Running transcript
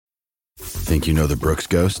Think you know the Brooks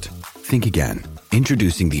Ghost? Think again.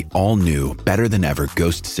 Introducing the all-new, better-than-ever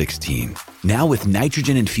Ghost 16. Now with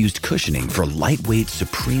nitrogen-infused cushioning for lightweight,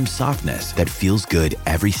 supreme softness that feels good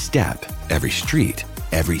every step, every street,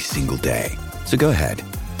 every single day. So go ahead,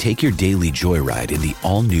 take your daily joyride in the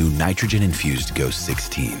all-new nitrogen-infused Ghost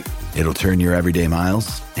 16. It'll turn your everyday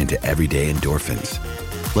miles into everyday endorphins.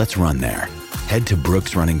 Let's run there. Head to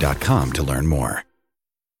brooksrunning.com to learn more.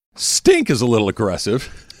 Stink is a little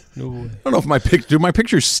aggressive. No way. I don't know if do my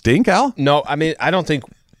pictures stink, Al? No, I mean, I don't think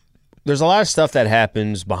there's a lot of stuff that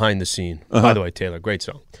happens behind the scene. By the way, Taylor, great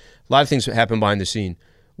song. A lot of things happen behind the scene.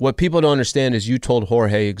 What people don't understand is you told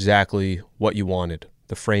Jorge exactly what you wanted,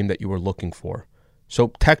 the frame that you were looking for.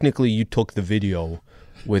 So technically, you took the video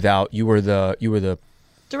without you were the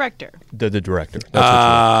director. The director.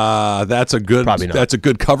 That's a good. Probably not. That's a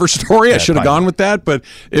good cover story. Yeah, I should have gone with that, but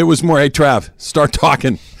it was more. Hey, Trav, start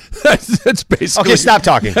talking. That's basically okay. Stop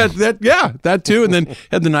talking. That too, and then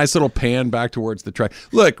had the nice little pan back towards the track.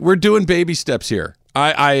 Look, we're doing baby steps here.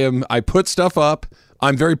 I put stuff up.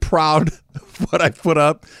 I'm very proud of what I put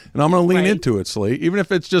up, and I'm going to lean into it, Slee. Even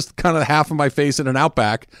if it's just kind of half of my face in an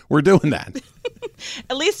Outback, we're doing that.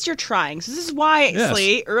 At least you're trying. So this is why, Yes.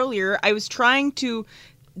 Slee, earlier I was trying to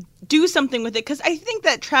do something with it because I think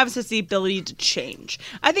that Travis has the ability to change.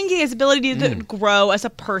 I think he has the ability to grow as a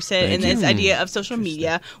person in this idea of social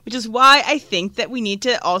media, which is why I think that we need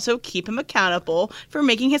to also keep him accountable for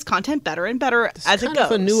making his content better and better as it Kind goes.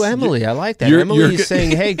 of a new Emily. I like that. Emily's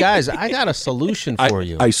saying, "Hey guys, I got a solution for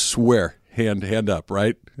you." I swear, hand up,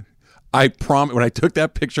 right? I promise. When I took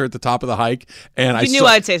that picture at the top of the hike, and You knew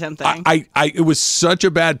I'd say something. It was such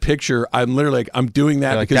a bad picture. I'm literally like, I'm doing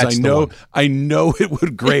that because I know it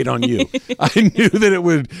would grate on you. I knew that it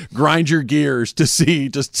would grind your gears to see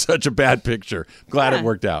just such a bad picture. Glad it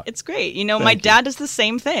worked out. It's great. My dad does the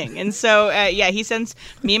same thing, and so he sends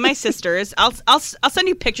me and my sisters. I'll send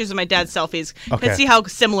you pictures of my dad's selfies and see how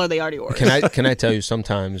similar they are to yours. Can I tell you,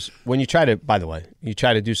 sometimes when you try to, by the way, you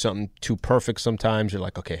try to do something too perfect, sometimes you're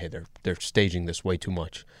like, okay, hey, they're staging this way too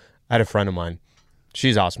much. I had a friend of mine.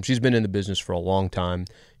 She's awesome. She's been in the business for a long time.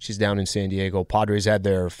 She's down in San Diego. Padres had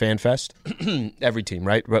their fan fest. Every team,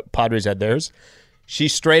 right? Padres had theirs. She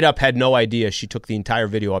straight up had no idea. She took the entire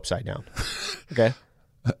video upside down. Okay?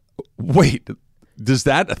 Wait, does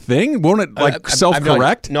that a thing? Won't it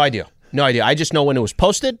self-correct? No idea. I just know when it was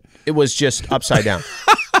posted, it was just upside down.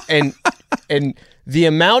 and the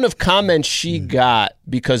amount of comments she got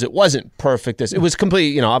because it wasn't perfect, it was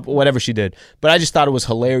complete, whatever she did. But I just thought it was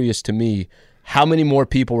hilarious to me how many more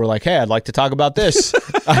people were like, hey, I'd like to talk about this.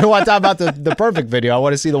 I don't want to talk about the perfect video. I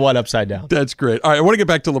want to see the one upside down. That's great. All right, I want to get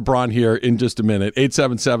back to LeBron here in just a minute.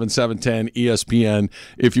 877-710-ESPN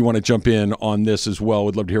if you want to jump in on this as well.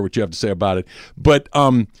 Would love to hear what you have to say about it. But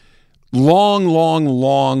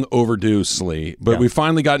long overdue, Slee. But we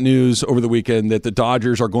finally got news over the weekend that the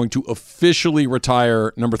Dodgers are going to officially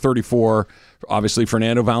retire number 34, obviously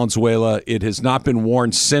Fernando Valenzuela. It has not been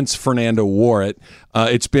worn since Fernando wore it.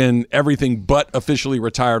 It's been everything but officially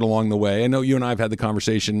retired along the way. I know you and I have had the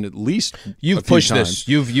conversation at least You've pushed this.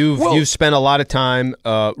 You've spent a lot of time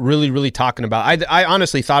really talking about. I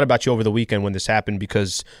honestly thought about you over the weekend when this happened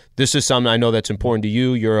because this is something I know that's important to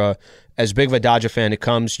you. You're as big of a Dodger fan it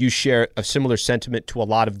comes. You share a similar sentiment to a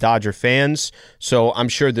lot of Dodger fans, so I'm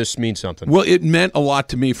sure this means something. Well, it meant a lot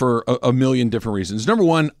to me for a million different reasons. Number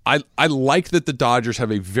one, I like that the Dodgers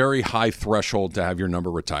have a very high threshold to have your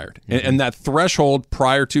number retired. Mm-hmm. And that threshold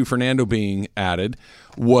prior to Fernando being added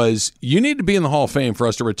was you need to be in the Hall of Fame for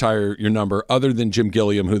us to retire your number, other than Jim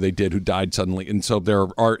Gilliam, who died suddenly. And so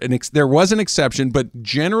there was an exception, but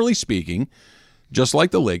generally speaking, just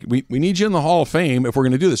like the league, we need you in the Hall of Fame if we're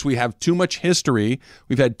going to do this. We have too much history.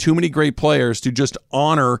 We've had too many great players to just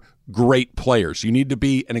honor great players. You need to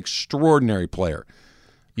be an extraordinary player.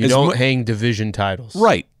 You don't hang division titles.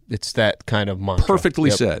 Right. It's that kind of mantra.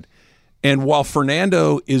 Perfectly said. And while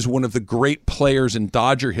Fernando is one of the great players in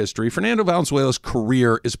Dodger history, Fernando Valenzuela's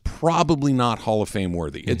career is probably not Hall of Fame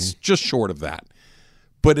worthy. Mm-hmm. It's just short of that.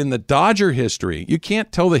 But in the Dodger history, you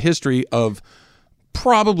can't tell the history of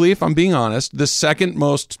probably, if I'm being honest, the second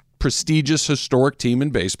most prestigious historic team in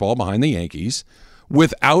baseball behind the Yankees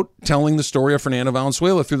without telling the story of Fernando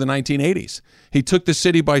Valenzuela through the 1980s. He took the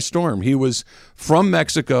city by storm. He was from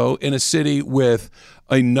Mexico in a city with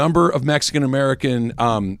a number of Mexican-American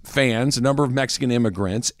fans, a number of Mexican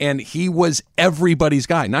immigrants, and he was everybody's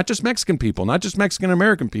guy, not just Mexican people, not just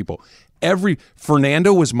Mexican-American people.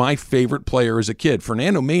 Fernando was my favorite player as a kid.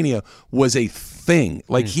 Fernando Mania was a thing.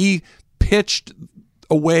 He pitched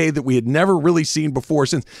a way that we had never really seen before.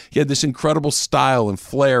 Since he had this incredible style and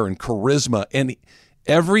flair and charisma, and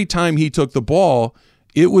every time he took the ball,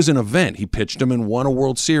 It was an event. He pitched him and won a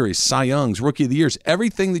World Series, Cy Young's, Rookie of the Years,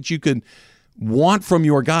 everything that you could want from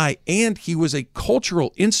your guy. And he was a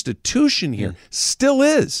cultural institution here. Still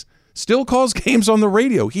is. Still calls games on the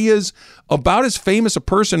radio. He is about as famous a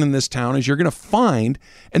person in this town as you're going to find,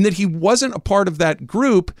 and that he wasn't a part of that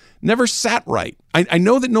group never sat right. I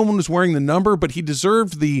know that no one was wearing the number, but he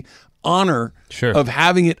deserved the honor of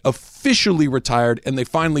having it officially retired, and they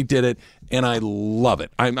finally did it, and I love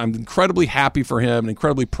it. I'm incredibly happy for him and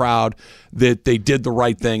incredibly proud that they did the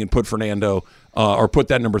right thing and put Fernando or put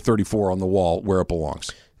that number 34 on the wall where it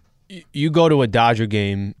belongs. You go to a Dodger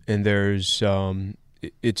game, and there's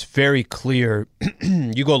it's very clear.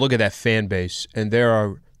 You go look at that fan base, and there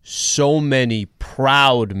are so many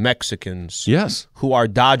proud Mexicans who are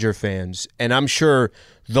Dodger fans. And I'm sure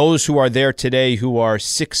those who are there today who are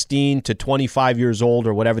 16 to 25 years old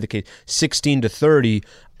or whatever the case, 16 to 30,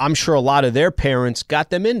 I'm sure a lot of their parents got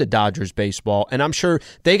them into Dodgers baseball. And I'm sure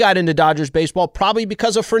they got into Dodgers baseball probably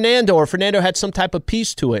because of Fernando, or Fernando had some type of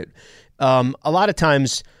piece to it. A lot of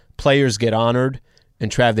times players get honored, and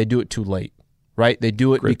Trav, they do it too late. Right? They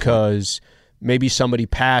do it because maybe somebody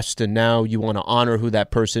passed and now you want to honor who that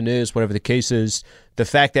person is, whatever the case is. The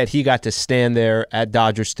fact that he got to stand there at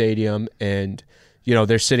Dodger Stadium and,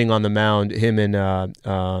 they're sitting on the mound, him and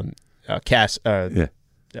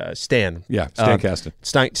Stan. Yeah, Stan Kasten.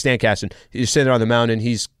 Stan Kasten. He's sitting there on the mound, and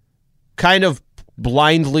he's kind of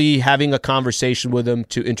blindly having a conversation with him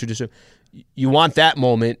to introduce him. You want that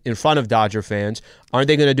moment in front of Dodger fans. Aren't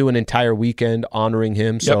they going to do an entire weekend honoring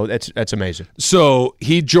him? So that's amazing. So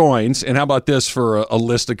he joins, and how about this for a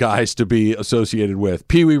list of guys to be associated with?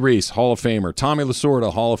 Pee Wee Reese, Hall of Famer. Tommy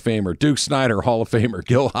Lasorda, Hall of Famer. Duke Snider, Hall of Famer.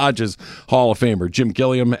 Gil Hodges, Hall of Famer. Jim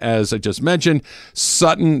Gilliam, as I just mentioned.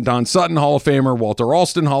 Don Sutton, Hall of Famer. Walter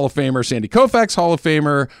Alston, Hall of Famer. Sandy Koufax, Hall of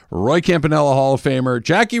Famer. Roy Campanella, Hall of Famer.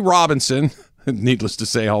 Jackie Robinson, needless to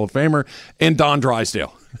say, Hall of Famer. And Don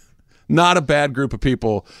Drysdale. Not a bad group of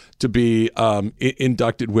people to be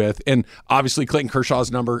inducted with. And obviously Clayton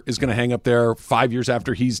Kershaw's number is going to hang up there 5 years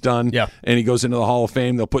after he's done. Yeah. And he goes into the Hall of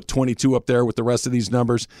Fame. They'll put 22 up there with the rest of these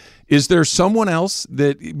numbers. Is there someone else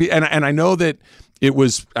that – and I know that it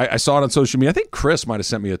was – I saw it on social media. I think Chris might have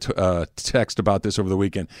sent me a text about this over the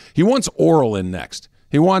weekend. He wants Oral in next.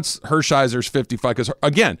 He wants Hershiser's 55 because,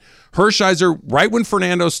 again, Hershiser, right when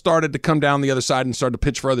Fernando started to come down the other side and started to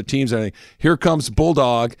pitch for other teams, and here comes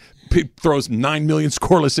Bulldog, throws 9 million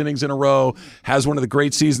scoreless innings in a row, has one of the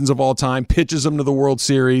great seasons of all time, pitches them to the World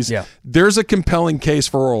Series. Yeah. There's a compelling case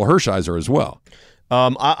for Oral Hershiser as well.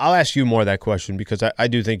 I'll ask you more of that question because I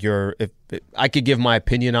do think I could give my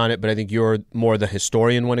opinion on it, but I think you're more the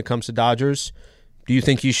historian when it comes to Dodgers. Do you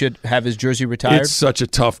think he should have his jersey retired? It's such a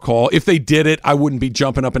tough call. If they did it, I wouldn't be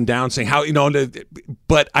jumping up and down saying how,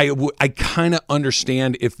 but I kind of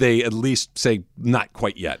understand if they at least say not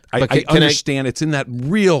quite yet. I understand it's in that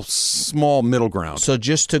real small middle ground. So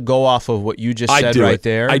just to go off of what you just said right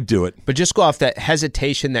there. I'd do it. But just go off that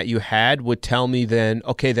hesitation that you had would tell me then,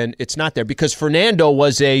 okay, then it's not there. Because Fernando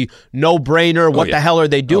was a no-brainer. What the hell are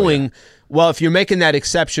they doing? Oh, yeah. Well, if you're making that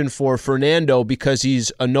exception for Fernando because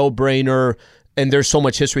he's a no-brainer and there's so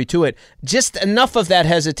much history to it, just enough of that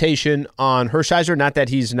hesitation on Hershiser, not that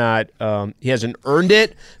he's not, he hasn't earned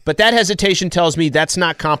it, but that hesitation tells me that's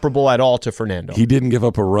not comparable at all to Fernando. He didn't give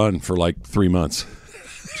up a run for like 3 months.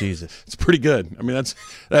 Jesus. It's pretty good. I mean,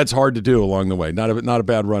 that's hard to do along the way. Not a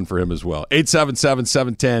bad run for him as well.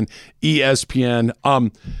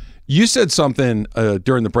 877-710-ESPN. You said something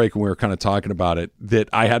during the break when we were kind of talking about it that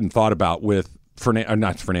I hadn't thought about with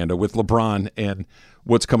with LeBron and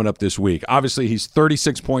what's coming up this week. Obviously, he's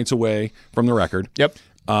 36 points away from the record. Yep.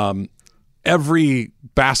 Every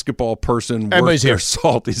basketball person worth their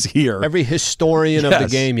salt is here. Every historian of the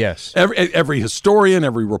game, yes. Every historian,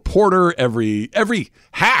 every reporter, every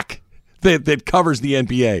hack that covers the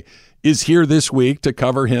NBA is here this week to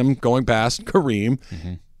cover him going past Kareem.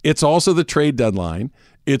 Mm-hmm. It's also the trade deadline.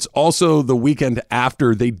 It's also the weekend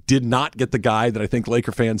after they did not get the guy that I think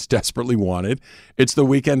Laker fans desperately wanted. It's the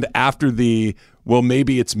weekend after the, well,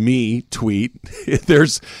 maybe it's me tweet.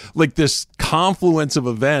 There's like this confluence of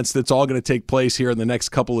events that's all going to take place here in the next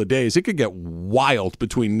couple of days. It could get wild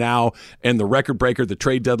between now and the record breaker, the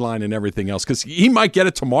trade deadline, and everything else. Because he might get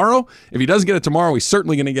it tomorrow. If he doesn't get it tomorrow, he's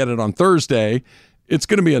certainly going to get it on Thursday. It's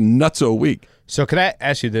going to be a nutso week. So could I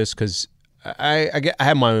ask you this? Because I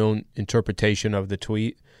have my own interpretation of the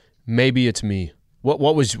tweet. Maybe it's me.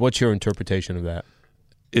 What's your interpretation of that?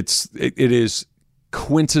 It is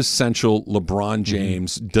quintessential LeBron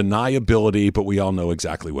James deniability, but we all know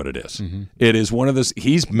exactly what it is. It is one of those.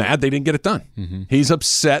 He's mad they didn't get it done. He's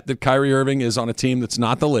upset that Kyrie Irving is on a team that's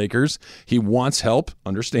not the Lakers. He wants help,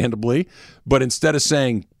 understandably, but instead of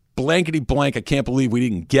saying blankety blank, I can't believe we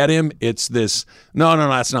didn't get him, it's this, no,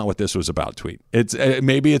 that's not what this was about tweet. It's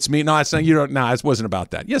maybe it's me. No, it's not. It wasn't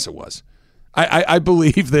about that. Yes, it was. I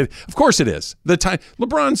believe that. Of course, it is. The time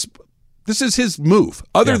LeBron's. This is his move.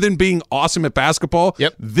 Other than being awesome at basketball,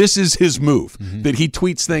 this is his move, that he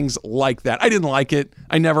tweets things like that. I didn't like it.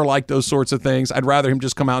 I never liked those sorts of things. I'd rather him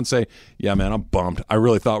just come out and say, yeah, man, I'm bummed. I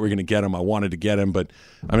really thought we were going to get him. I wanted to get him. But,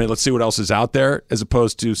 I mean, let's see what else is out there, as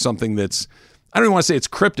opposed to something that's, I don't even want to say it's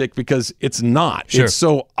cryptic, because it's not. Sure. It's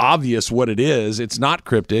so obvious what it is. It's not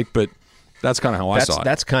cryptic, but that's kind of how I saw it.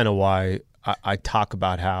 That's kind of why I talk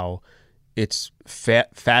about how it's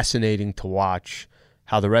fascinating to watch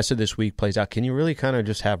how the rest of this week plays out. Can you really kind of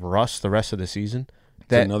just have Russ the rest of the season?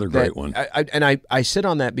 That's another great one. I sit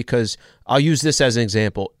on that because I'll use this as an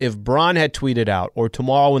example. If Bron had tweeted out, or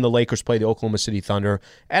tomorrow when the Lakers play the Oklahoma City Thunder,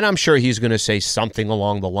 and I'm sure he's going to say something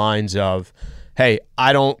along the lines of, hey,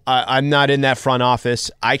 I'm not in that front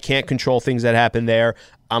office. I can't control things that happen there.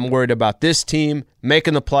 I'm worried about this team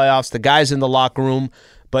making the playoffs, the guys in the locker room.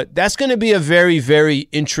 But that's going to be a very, very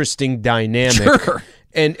interesting dynamic. Sure.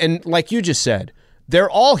 And like you just said, they're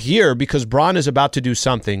all here because Bron is about to do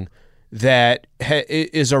something that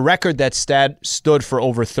is a record that stood for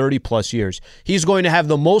over 30-plus years. He's going to have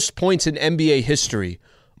the most points in NBA history.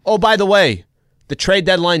 Oh, by the way, the trade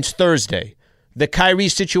deadline's Thursday. The Kyrie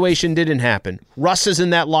situation didn't happen. Russ is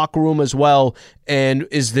in that locker room as well, and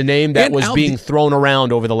is the name that was being thrown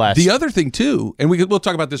around over the last. The other thing, too, and we'll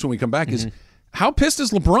talk about this when we come back, is how pissed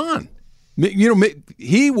is LeBron? You know,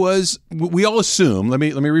 he was. We all assume. Let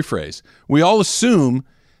me rephrase. We all assume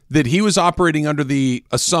that he was operating under the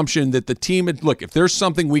assumption that the team had, look, if there's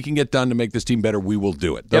something we can get done to make this team better, we will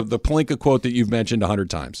do it. The Pelinka quote that you've mentioned 100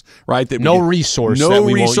 times, right? That no resources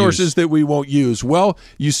that we won't use. Well,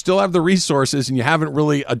 you still have the resources, and you haven't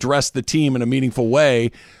really addressed the team in a meaningful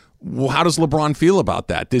way. Well, how does LeBron feel about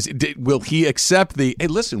that? Will he accept hey,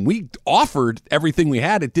 listen, we offered everything we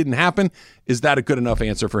had. It didn't happen. Is that a good enough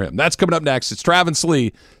answer for him? That's coming up next. It's Travis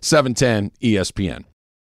Lee, 710 ESPN.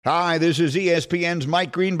 Hi, this is ESPN's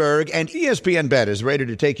Mike Greenberg, and ESPN Bet is ready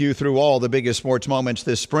to take you through all the biggest sports moments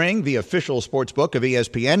this spring. The official sports book of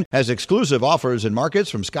ESPN has exclusive offers and markets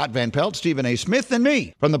from Scott Van Pelt, Stephen A. Smith, and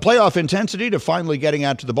me. From the playoff intensity to finally getting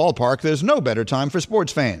out to the ballpark, there's no better time for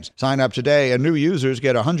sports fans. Sign up today, and new users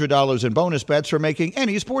get $100 in bonus bets for making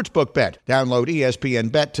any sportsbook bet. Download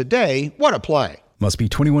ESPN Bet today. What a play. Must be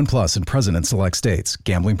 21 plus and present in select states.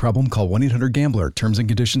 Gambling problem? Call 1-800-GAMBLER. Terms and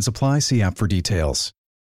conditions apply. See app for details.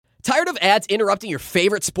 Tired of ads interrupting your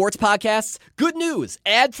favorite sports podcasts? Good news!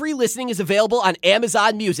 Ad-free listening is available on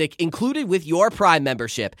Amazon Music, included with your Prime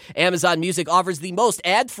membership. Amazon Music offers the most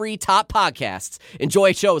ad-free top podcasts.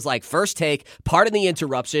 Enjoy shows like First Take, Pardon the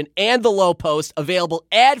Interruption, and The Low Post, available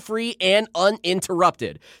ad-free and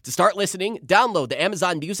uninterrupted. To start listening, download the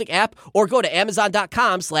Amazon Music app or go to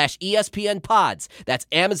amazon.com/ESPN Pods. That's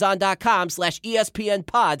amazon.com/ESPN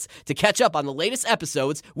Pods to catch up on the latest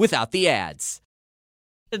episodes without the ads.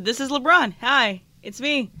 This is LeBron. Hi, it's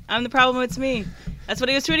me. I'm the problem. It's me. That's what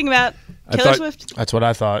he was tweeting about. Taylor Swift. That's what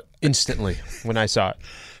I thought instantly when I saw it.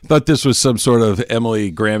 Thought this was some sort of Emily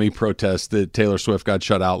Grammy protest that Taylor Swift got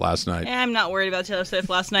shut out last night. I'm not worried about Taylor Swift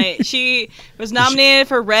last night. She was nominated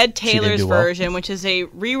for Red Taylor's version, which is a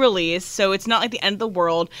re-release, so it's not like the end of the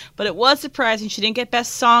world, but it was surprising she didn't get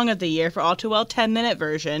Best Song of the Year for All Too Well 10-minute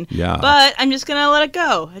version. Yeah. But I'm just going to let it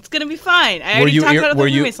go. It's going to be fine. I already talked about it with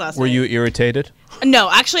the roommates last night. Were you irritated? No,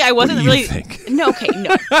 actually, I wasn't really. Think? No, okay,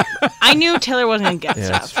 no. I knew Taylor wasn't going to get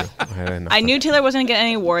stuff. That's true. I knew Taylor wasn't going to get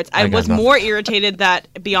any awards. I was more irritated that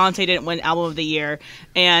Beyonce didn't win Album of the Year,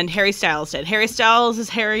 and Harry Styles did. Harry Styles is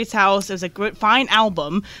Harry's House. It was a good, fine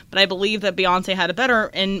album, but I believe that Beyonce had a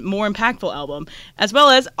better and more impactful album, as well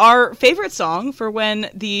as our favorite song for when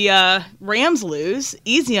the Rams lose,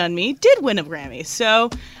 Easy on Me, did win a Grammy. So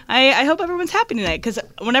I hope everyone's happy tonight, because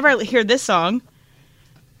whenever I hear this song,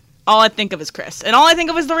 all I think of is Chris, and all I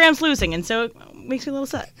think of is the Rams losing, and so it makes me a little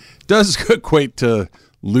sad. Does equate to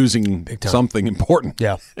losing something important.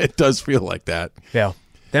 Yeah. It does feel like that. Yeah.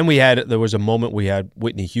 Then there was a moment we had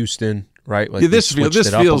Whitney Houston, right? Like this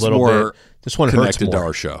feels more This one hurts connected more. to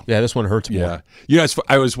our show. Yeah, this one hurts more. Yeah. You know,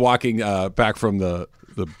 I was walking back from the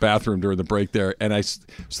bathroom during the break there, and I was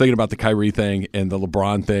thinking about the Kyrie thing and the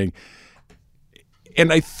LeBron thing.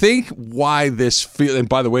 And I think why this and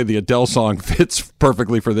by the way, the Adele song fits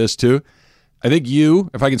perfectly for this too. I think you,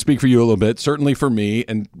 if I can speak for you a little bit, certainly for me,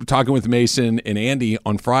 and talking with Mason and Andy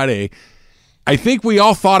on Friday, I think we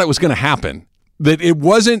all thought it was going to happen. That it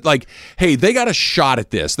wasn't like, hey, they got a shot at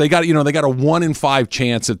this. They got a 1 in 5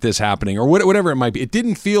 chance at this happening, or whatever it might be. It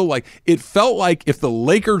didn't feel like it felt like if the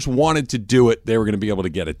Lakers wanted to do it, they were going to be able to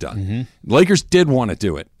get it done. Mm-hmm. Lakers did want to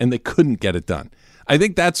do it, and they couldn't get it done. I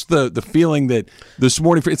think that's the feeling that this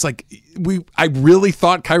morning. It's like I really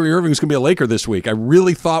thought Kyrie Irving was going to be a Laker this week. I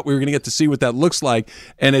really thought we were going to get to see what that looks like,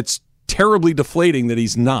 and it's terribly deflating that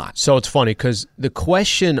he's not. So it's funny because the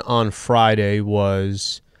question on Friday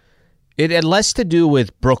was. It had less to do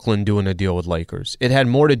with Brooklyn doing a deal with Lakers. It had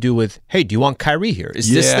more to do with, hey, do you want Kyrie here?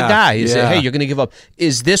 Is this the guy? Is it, hey, you're going to give up?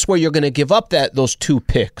 Is this where you're going to give up those 2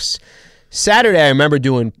 picks? Saturday, I remember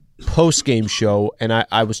doing post-game show, and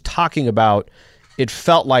I was talking about it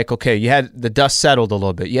felt like, okay, you had the dust settled a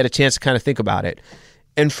little bit. You had a chance to kind of think about it.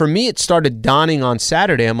 And for me, it started dawning on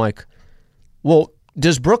Saturday. I'm like, well,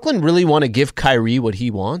 does Brooklyn really want to give Kyrie what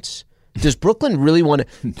he wants? Does Brooklyn really want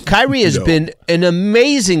to? Kyrie has been an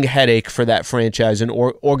amazing headache for that franchise and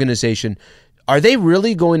organization. Are they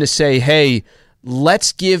really going to say, hey,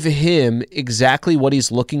 let's give him exactly what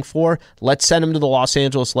he's looking for? Let's send him to the Los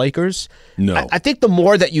Angeles Lakers? No. I think the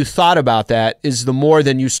more that you thought about that is the more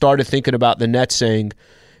than you started thinking about the Nets saying,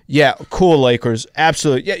 yeah, cool, Lakers.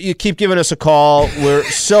 Absolutely. Yeah, you keep giving us a call. We're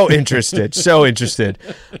so interested, so interested.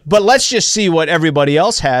 But let's just see what everybody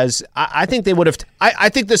else has. I think they would have. I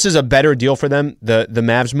think this is a better deal for them, the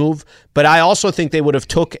Mavs move. But I also think they would have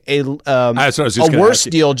took a worse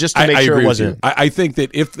deal just to make sure it wasn't. I think that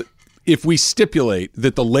if we stipulate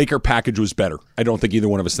that the Laker package was better, I don't think either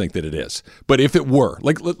one of us think that it is. But if it were,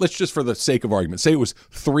 like, let's just for the sake of argument, say it was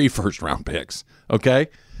 3 first-round picks, okay?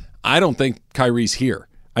 I don't think Kyrie's here.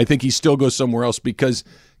 I think he still goes somewhere else because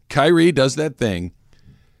Kyrie does that thing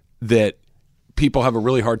that people have a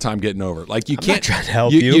really hard time getting over. Like I'm not trying to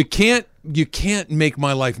help you. You can't make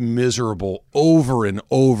my life miserable over and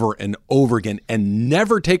over and over again and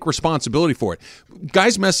never take responsibility for it.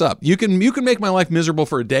 Guys mess up. You can make my life miserable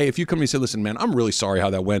for a day if you come to me and say, listen, man, I'm really sorry how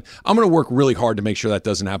that went. I'm going to work really hard to make sure that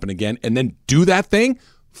doesn't happen again, and then do that thing,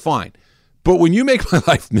 fine. But when you make my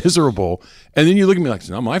life miserable and then you look at me like, it's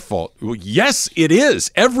not my fault. Well, yes, it is.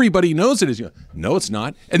 Everybody knows it is. No, it's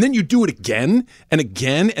not. And then you do it again and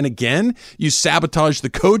again and again. You sabotage the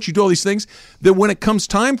coach. You do all these things that when it comes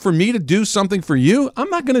time for me to do something for you, I'm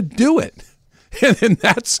not going to do it. And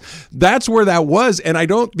that's where that was.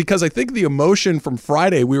 And because I think the emotion from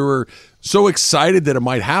Friday, we were so excited that it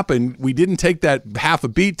might happen. We didn't take that half a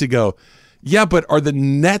beat to go, yeah, but are the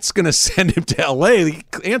Nets going to send him to LA? The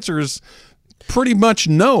answer is pretty much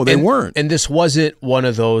no, they weren't. And this wasn't one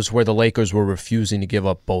of those where the Lakers were refusing to give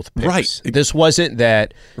up both picks. Right. This wasn't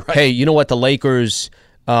that, hey, you know what, the Lakers,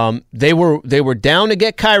 they were down to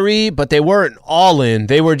get Kyrie, but they weren't all in.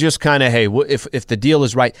 They were just kind of, hey, if the deal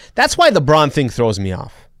is right. That's why the Bron thing throws me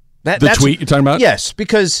off. The tweet you're talking about? Yes,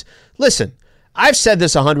 because, listen, I've said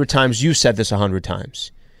this 100 times. You said this 100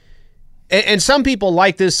 times. And some people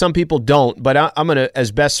like this, some people don't, but I'm going to,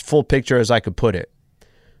 as best full picture as I could put it.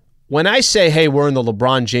 When I say, hey, we're in the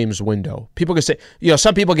LeBron James window, people can say,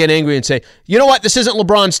 some people get angry and say, you know what, this isn't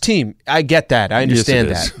LeBron's team. I get that. I understand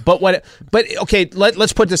that. But okay,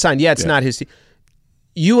 let's put this on. Yeah, it's not his team.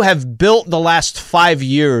 You have built the last 5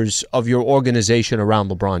 years of your organization around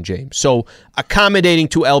LeBron James. So accommodating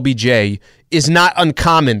to LBJ is not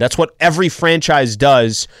uncommon. That's what every franchise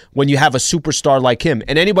does when you have a superstar like him.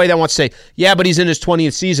 And anybody that wants to say, yeah, but he's in his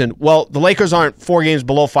 20th season, well, the Lakers aren't 4 games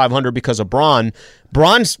below 500 because of Bron.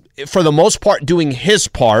 Bron's, for the most part, doing his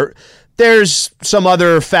part. There's some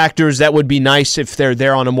other factors that would be nice if they're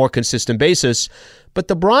there on a more consistent basis. But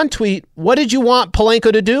the Bron tweet, what did you want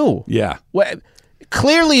Pelinka to do? Yeah.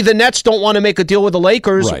 Clearly, the Nets don't want to make a deal with the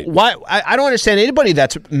Lakers. Right. Why? I don't understand anybody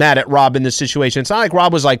that's mad at Rob in this situation. It's not like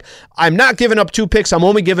Rob was like, I'm not giving up 2 picks. I'm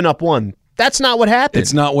only giving up 1. That's not what happened.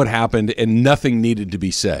 It's not what happened, and nothing needed to be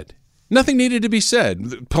said. Nothing needed to be said.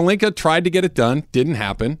 Pelinka tried to get it done. Didn't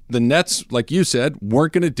happen. The Nets, like you said,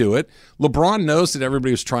 weren't going to do it. LeBron knows that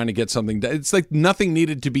everybody was trying to get something done. It's like nothing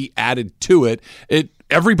needed to be added to it.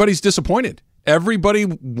 Everybody's disappointed. Everybody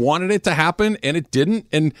wanted it to happen, and it didn't.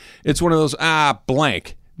 And it's one of those,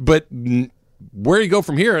 blank. But where you go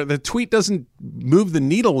from here, the tweet doesn't move the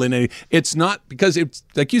needle in any. It's not because it's,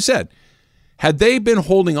 like you said, had they been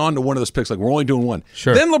holding on to one of those picks, like we're only doing 1,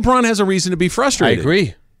 sure, then LeBron has a reason to be frustrated. I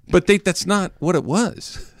agree. But that's not what it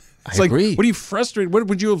was. It's I agree. What are you frustrated? What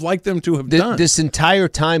would you have liked them to have done? This entire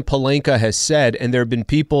time, Pelinka has said, and there have been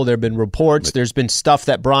people, there have been reports, there's been stuff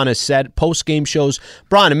that Bron has said, post-game shows.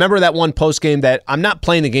 Bron, remember that one post-game that I'm not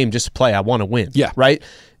playing the game just to play, I want to win. Yeah. Right?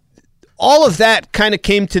 All of that kind of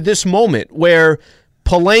came to this moment where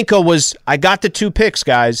Pelinka was, I got the 2 picks,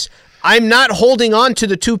 guys. I'm not holding on to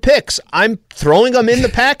the 2 picks. I'm throwing them in the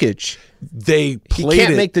package. They played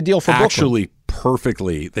can't make the deal for Brooklyn. Actually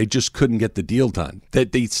perfectly. They just couldn't get the deal done.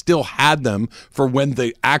 That they still had them for when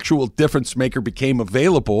the actual difference maker became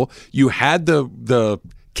available. You had the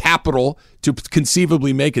capital to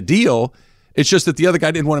conceivably make a deal. It's just that the other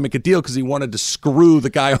guy didn't want to make a deal because he wanted to screw the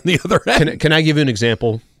guy on the other end. Can I give you an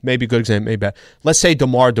example? Maybe a good example, maybe bad. Let's say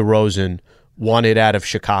DeMar DeRozan wanted out of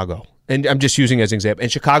Chicago. And I'm just using as an example.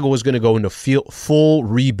 And Chicago was going to go into full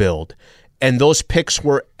rebuild. And those picks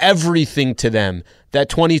were everything to them, that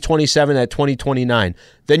 2027, that 2029.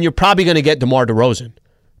 Then you're probably going to get DeMar DeRozan.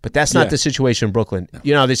 But that's not the situation in Brooklyn. No.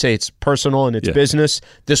 You know how they say it's personal and it's business?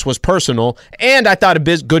 This was personal, and I thought a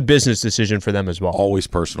good business decision for them as well. Always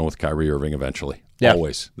personal with Kyrie Irving eventually. Yeah.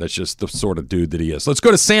 Always. That's just the sort of dude that he is. Let's go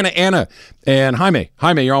to Santa Ana and Jaime.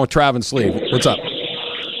 Jaime, you're on with Trav and Sleeve. What's up? Hey,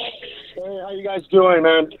 how you guys doing,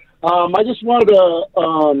 man? I just wanted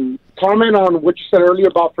to comment on what you said earlier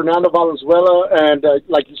about Fernando Valenzuela, and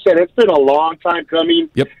like you said, it's been a long time coming.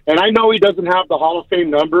 Yep. And I know he doesn't have the Hall of Fame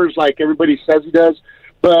numbers like everybody says he does,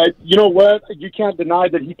 but you know what? You can't deny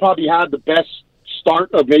that he probably had the best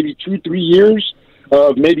start of maybe 2-3 years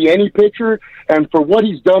of maybe any pitcher, and for what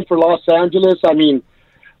he's done for Los Angeles, I mean,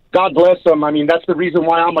 God bless him. I mean, that's the reason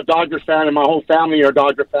why I'm a Dodger fan and my whole family are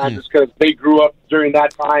Dodger fans, is because they grew up during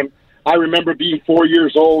that time. I remember being 4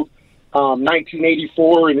 years old,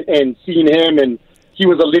 1984, and seeing him, and he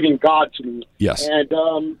was a living god to me. Yes. And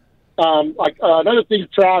another thing,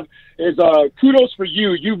 Trav, is kudos for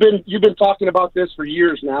you. You've been talking about this for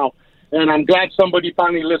years now, and I'm glad somebody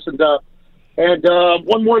finally listened up. And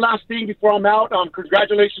one more last thing before I'm out.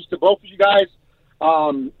 Congratulations to both of you guys.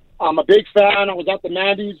 I'm a big fan. I was at the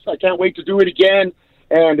Mandy's. I can't wait to do it again.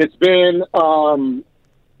 And it's been,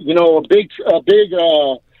 a big.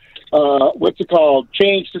 What's it called?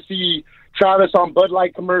 Change to see Travis on Bud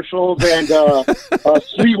Light commercials and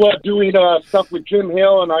Sliwa doing stuff with Jim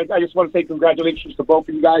Hill. And I just want to say congratulations to both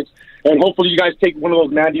of you guys. And hopefully you guys take one of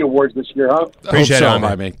those Mandy Awards this year, huh? Appreciate it,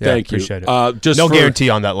 I mean, thank you. Appreciate it. Just no guarantee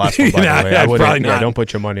on that last one, by the way. I wouldn't. Yeah, don't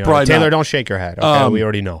put your money on it. Taylor, don't shake your head. Okay, we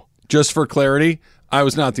already know. Just for clarity, I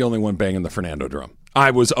was not the only one banging the Fernando drum.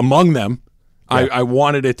 I was among them. Yeah. I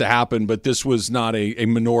wanted it to happen, but this was not a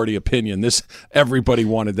minority opinion. Everybody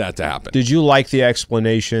wanted that to happen. Did you like the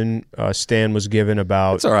explanation Stan was given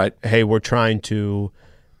about, it's all right. Hey, we're trying to,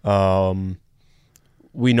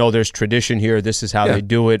 we know there's tradition here. This is how they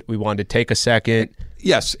do it. We wanted to take a second.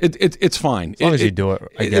 Yes, it's fine. As long as you do it,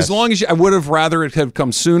 I guess. As long as I would have rather it have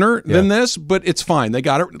come sooner than this, but it's fine. They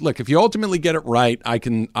got it. Look, if you ultimately get it right, I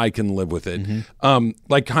can live with it. Mm-hmm.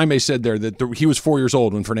 Like Jaime said there, that he was 4 years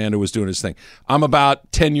old when Fernando was doing his thing. I'm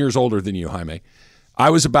about 10 years older than you, Jaime. I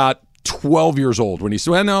was about 12 years old when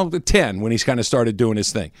 10 when he's kind of started doing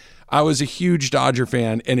his thing. I was a huge Dodger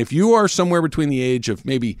fan, and if you are somewhere between the age of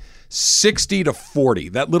maybe 60 to 40,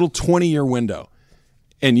 that little 20-year window,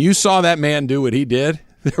 and you saw that man do what he did,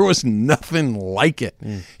 there was nothing like it.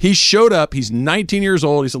 He showed up. He's 19 years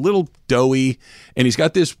old. He's a little doughy, and he's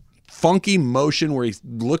got this funky motion where he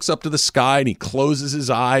looks up to the sky and he closes his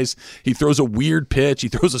eyes. He throws a weird pitch. He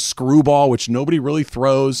throws a screwball, which nobody really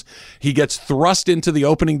throws. He gets thrust into the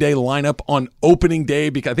opening day lineup on opening day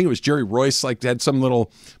because I think it was Jerry Royce had some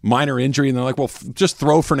little minor injury, and they're like, well, just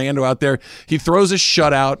throw Fernando out there. He throws a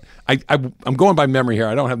shutout. I'm going by memory here.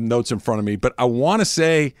 I don't have notes in front of me, but I want to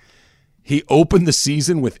say he opened the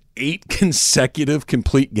season with 8 consecutive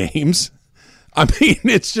complete games. I mean,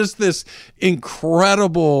 it's just this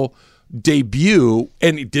incredible debut,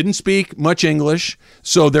 and he didn't speak much English,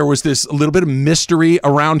 so there was this a little bit of mystery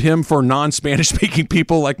around him for non-Spanish speaking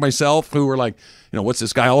people like myself who were like, what's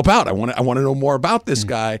this guy all about? I want to know more about this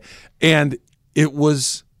guy. And it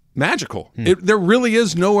was magical. There really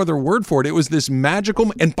is no other word for it. It was this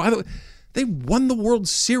magical, and by the way, they won the World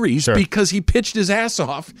Series because he pitched his ass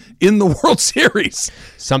off in the World Series.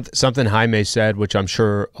 Something Jaime said, which I'm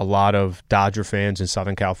sure a lot of Dodger fans in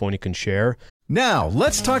Southern California can share. Now,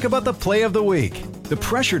 let's talk about the play of the week. The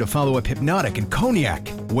pressure to follow up Hypnotic and Cognac,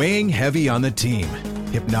 weighing heavy on the team.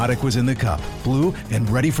 Hypnotic was in the cup, blue, and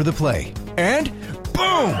ready for the play. And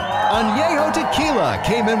boom! Añejo Tequila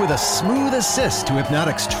came in with a smooth assist to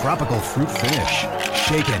Hypnotic's tropical fruit finish.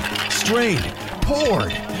 Shaken, strained,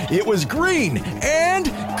 poured. It was green and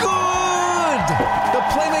good! The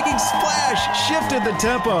playmaking splash shifted the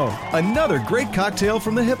tempo. Another great cocktail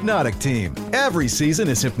from the Hypnotic team. Every season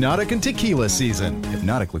is Hypnotic and Tequila season.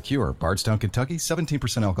 Hypnotic Liqueur, Bardstown, Kentucky,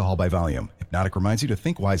 17% alcohol by volume. Hypnotic reminds you to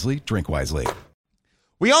think wisely, drink wisely.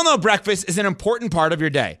 We all know breakfast is an important part of your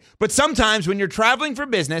day, but sometimes when you're traveling for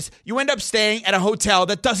business, you end up staying at a hotel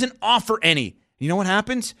that doesn't offer any. You know what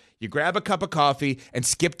happens? You grab a cup of coffee and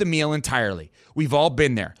skip the meal entirely. We've all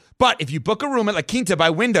been there. But if you book a room at La Quinta by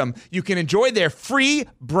Wyndham, you can enjoy their free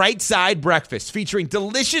Bright Side breakfast featuring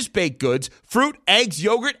delicious baked goods, fruit, eggs,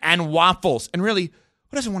 yogurt, and waffles. And really,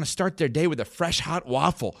 who doesn't want to start their day with a fresh, hot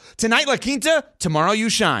waffle? Tonight, La Quinta, tomorrow you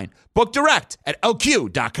shine. Book direct at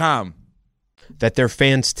LQ.com. That they're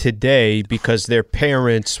fans today because their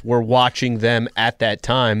parents were watching them at that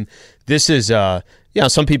time. This is,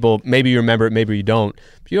 some people, maybe you remember it, maybe you don't.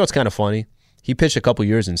 But you know what's kind of funny? He pitched a couple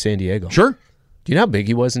years in San Diego. Sure. Do you know how big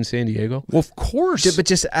he was in San Diego? Well, of course. But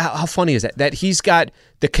just how funny is that? That he's got,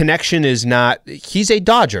 the connection is not, he's a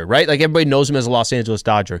Dodger, right? Like everybody knows him as a Los Angeles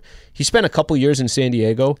Dodger. He spent a couple years in San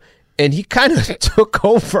Diego, and he kind of took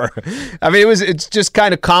over. I mean, it's just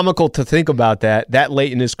kind of comical to think about that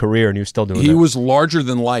late in his career, and he was still doing it. He was larger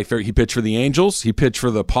than life. He pitched for the Angels. He pitched for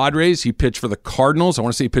the Padres. He pitched for the Cardinals. I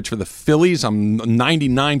want to say he pitched for the Phillies. I'm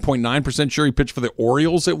 99.9% sure he pitched for the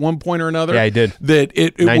Orioles at one point or another. Yeah, he did. That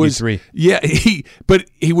it 93. was. Yeah, but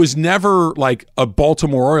he was never like a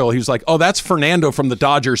Baltimore Oriole. He was like, oh, that's Fernando from the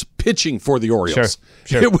Dodgers pitching for the Orioles.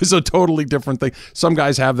 Sure. It was a totally different thing. Some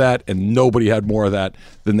guys have that, and nobody had more of that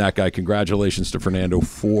than that guy. Congratulations to Fernando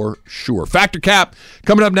for sure. Factor Cap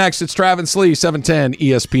coming up next. It's Travis Lee, 710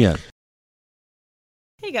 ESPN.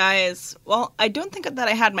 Hey guys. Well, I don't think that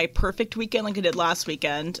I had my perfect weekend like I did last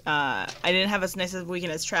weekend. I didn't have as nice a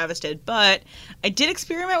weekend as Travis did, but I did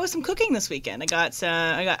experiment with some cooking this weekend.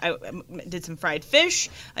 I did some fried fish.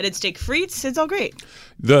 I did steak frites. It's all great.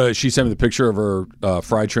 She sent me the picture of her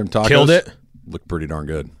fried shrimp tacos. Killed it. Looked pretty darn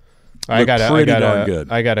good. I got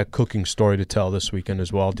good. a cooking story to tell this weekend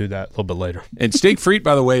as well. I'll do that a little bit later. And steak frite,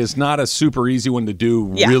 by the way, is not a super easy one to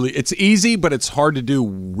do. Yeah. Really, it's easy, but it's hard to do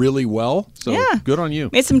really well. So good on you.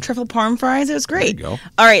 Made some truffle parm fries. It was great. There you go.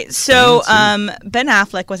 All right. So Ben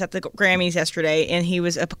Affleck was at the Grammys yesterday, and he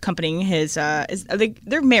was accompanying his.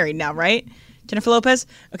 They're married now, right? Jennifer Lopez?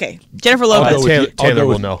 Okay. Jennifer Lopez. Taylor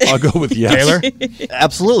will know. I'll go with yes. Taylor?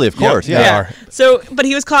 Absolutely, of course. Yep, Yeah. So, but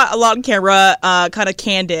he was caught a lot on camera, kind of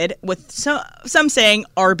candid with some saying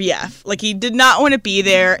RBF. Like he did not want to be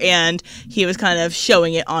there, and he was kind of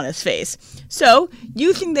showing it on his face. So,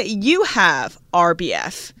 you think that you have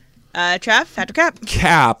RBF. Trav, Factor Cap?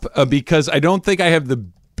 Cap, because I don't think I have the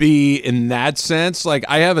B in that sense. Like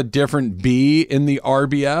I have a different B in the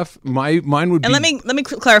RBF. Mine would be. And let me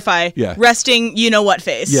clarify. Yeah. Resting, you know what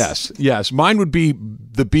face? Yes. Mine would be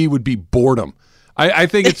the B would be boredom. I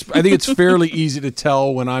think it's fairly easy to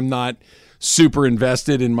tell when I'm not super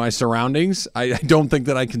invested in my surroundings. I don't think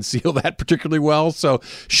that I conceal that particularly well. So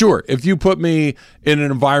sure, if you put me in an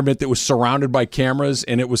environment that was surrounded by cameras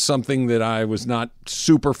and it was something that I was not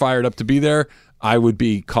super fired up to be there, I would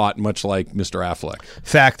be caught much like Mr. Affleck.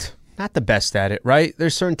 Fact. Not the best at it, right?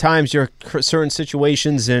 There's certain times you're certain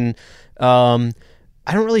situations, and I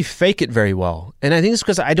don't really fake it very well. And I think it's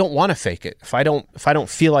because I don't want to fake it. If I don't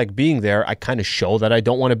feel like being there, I kind of show that I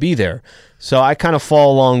don't want to be there. So I kind of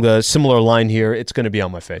fall along the similar line here. It's going to be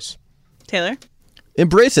on my face. Taylor?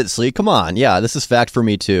 Embrace it, Slee. Come on. Yeah, this is fact for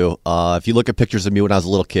me, too. If you look at pictures of me when I was a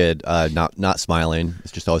little kid, not smiling,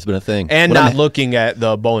 it's just always been a thing. And not looking at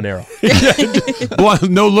the bow and arrow.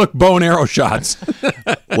 No look bow and arrow shots.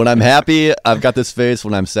 When I'm happy, I've got this face.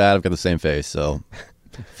 When I'm sad, I've got the same face. So,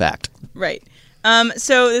 fact. Right.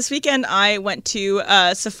 So this weekend I went to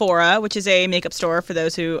Sephora, which is a makeup store for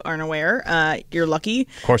those who aren't aware. You're lucky.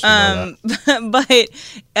 Of course you know that.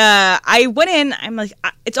 But I went in, I'm like,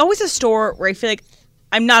 it's always a store where I feel like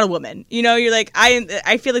I'm not a woman. You know, you're like,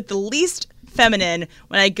 I feel like the least feminine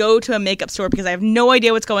when I go to a makeup store because I have no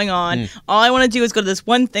idea what's going on. All I want to do is go to this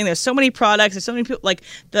one thing. There's so many products. There's so many people, like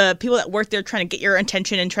the people that work there trying to get your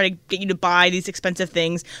attention and try to get you to buy these expensive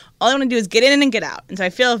things. All I want to do is get in and get out. And so I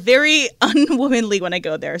feel very unwomanly when I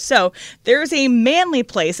go there. So there's a manly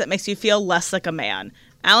place that makes you feel less like a man.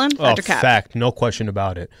 Alan, Dr. Cap. Fact. No question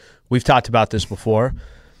about it. We've talked about this before.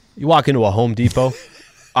 You walk into a Home Depot,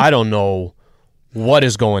 I don't know what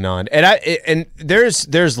is going on? And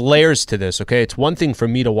there's layers to this, okay? It's one thing for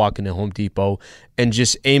me to walk into Home Depot and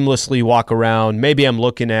just aimlessly walk around. Maybe I'm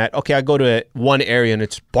looking at, okay, I go to one area and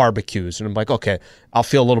it's barbecues. And I'm like, okay, I'll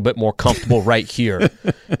feel a little bit more comfortable right here.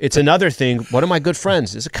 It's another thing. One of my good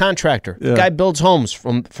friends is a contractor. The guy builds homes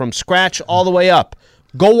from scratch all the way up.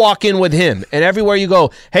 Go walk in with him, and everywhere you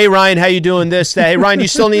go, hey, Ryan, how you doing this? Hey, Ryan, you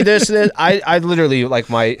still need this? I literally, like,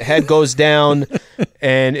 my head goes down,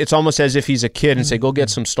 and it's almost as if he's a kid and say, go get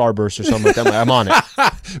some Starburst or something like that. I'm on it.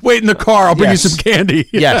 Wait in the car. I'll bring you some candy.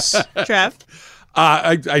 Yes. Trev?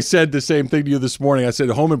 I said the same thing to you this morning. I said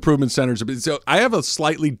home improvement centers. So I have a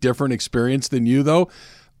slightly different experience than you, though.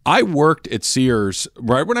 I worked at Sears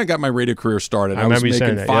right when I got my radio career started. I was making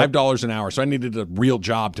 $5 an hour, so I needed a real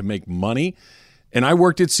job to make money. And I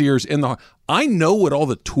worked at Sears I know what all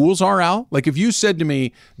the tools are, Al. Like if you said to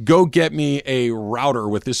me, go get me a router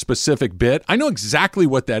with this specific bit, I know exactly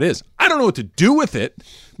what that is. I don't know what to do with it,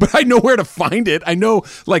 but I know where to find it. I know,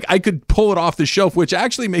 like, I could pull it off the shelf, which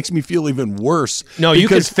actually makes me feel even worse. No, you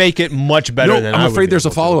could fake it much better than I would. I'm afraid there's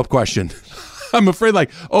a follow-up question. I'm afraid,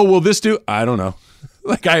 like, oh, will this do? I don't know.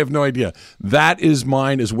 Like, I have no idea. That is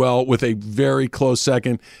mine as well, with a very close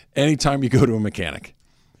second. Anytime you go to a mechanic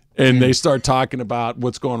and they start talking about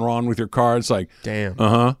what's going wrong with your car, it's like, damn.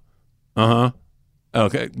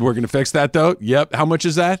 Okay, we're going to fix that, though? Yep. How much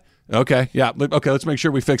is that? Okay, yeah. Okay, let's make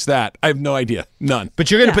sure we fix that. I have no idea. None. But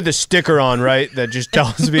you're going to put the sticker on, right? That just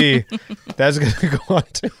tells me that's going to go on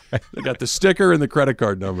too. They got the sticker and the credit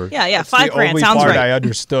card number. Yeah, That's $5,000 the only sounds part right. I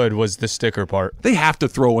understood was the sticker part. They have to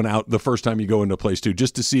throw one out the first time you go into a place, too,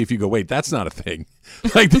 just to see if you go, wait, that's not a thing.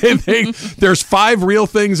 Like, there's 5 real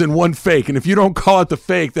things and 1 fake, and if you don't call it the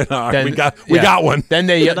fake, then we got one. Then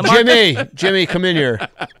they, Jimmy, come in here.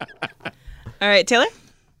 All right, Taylor?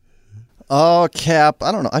 Oh, Cap,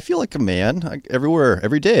 I don't know. I feel like a man everywhere,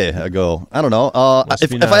 every day I go. I don't know.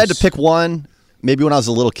 If I had to pick one, maybe when I was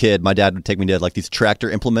a little kid, my dad would take me to like these tractor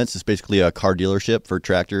implements. It's basically a car dealership for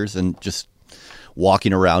tractors, and just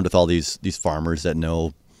walking around with all these farmers that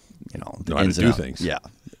know the how ins to and do outs. things. Yeah,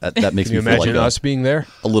 that makes Can you me feel imagine like us being there?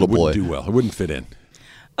 a little boy. Wouldn't do well. It wouldn't fit in.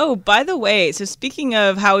 Oh, by the way, so speaking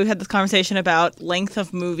of how we've had this conversation about length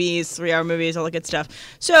of movies, 3-hour movies, all that good stuff.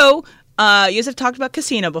 So, you guys have talked about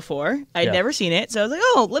Casino before. I'd never seen it. So I was like,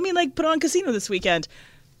 oh, let me put on Casino this weekend.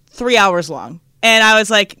 3 hours long. And I was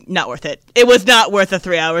like, not worth it. It was not worth the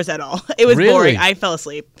 3 hours at all. It was boring. I fell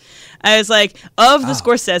asleep. I was like, of the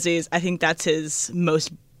Scorsese's, I think that's his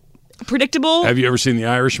most predictable. Have you ever seen The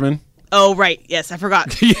Irishman? Oh, right. Yes, I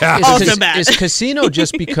forgot. Yeah. Also bad. Is Casino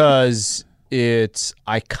just because it's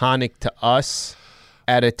iconic to us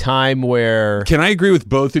at a time where... Can I agree with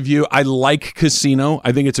both of you? I like Casino.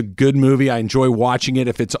 I think it's a good movie. I enjoy watching it.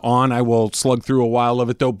 If it's on, I will slug through a while of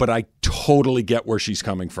it, though. But I totally get where she's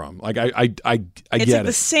coming from. Like, I it's get like it.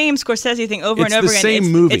 the same Scorsese thing over It's and over the again.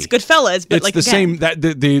 same movie. It's Goodfellas, but It's like the again. same. That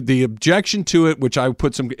the objection to it, which I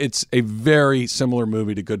put some. It's a very similar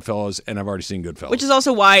movie to Goodfellas, and I've already seen Goodfellas. Which is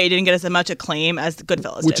also why it didn't get as much acclaim as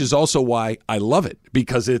Goodfellas Which did. is also why I love it,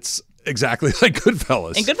 because it's exactly like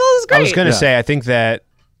Goodfellas. And Goodfellas is great. I was going to say, I think that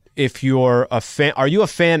if you're a fan, are you a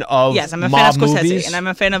fan of Yes, I'm a mob fan of Scorsese, movies? and I'm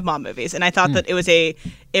a fan of mob movies. And I thought that it was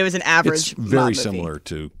an average It's very mob movie. similar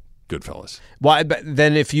to Goodfellas. Why? But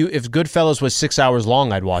then if Goodfellas was 6 hours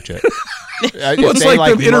long, I'd watch it. Well, it's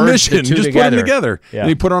like the intermission. Just put them together. Yeah. And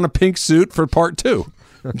he put on a pink suit for part 2.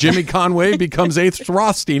 Jimmy Conway becomes Eighth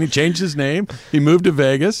Rothstein. He changed his name. He moved to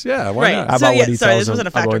Vegas. Yeah, why Right. not? How So, about yeah, when he sorry, tells this them? wasn't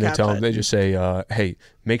a How about when factor they tell cap, them? but- They just say, "Hey,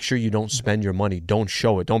 make sure you don't spend your money. Don't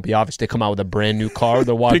show it. Don't be obvious." They come out with a brand new car.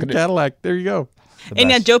 They're walking. Pink Cadillac. There you go.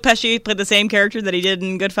 And yeah, Joe Pesci played the same character that he did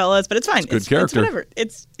in Goodfellas, but it's fine. good character. It's whatever.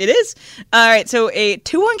 It is. All right. So a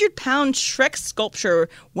 200-pound Shrek sculpture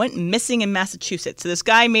went missing in Massachusetts. So this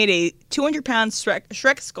guy made a 200-pound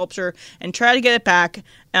Shrek sculpture and tried to get it back.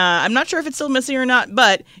 I'm not sure if it's still missing or not,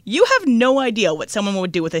 but you have no idea what someone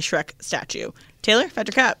would do with a Shrek statue. Taylor,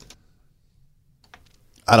 Fetcher Cap.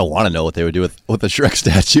 I don't want to know what they would do with the Shrek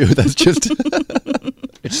statue. That's just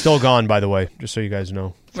It's still gone, by the way, just so you guys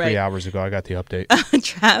know. 3 Right. hours ago, I got the update.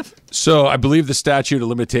 Trav. So I believe the statute of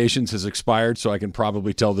limitations has expired, so I can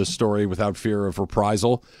probably tell this story without fear of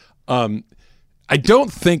reprisal. I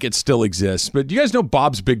don't think it still exists, but do you guys know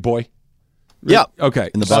Bob's Big Boy? yeah.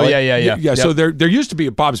 Okay. In the Oh, belly? yeah. Yeah. So there used to be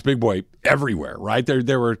a Bob's Big Boy everywhere, right? It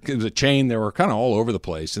was a chain. They were kind of all over the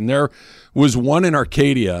place, and there was one in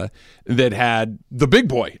Arcadia that had the Big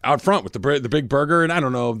Boy out front with the big burger. And I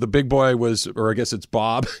don't know, the Big Boy was, or I guess it's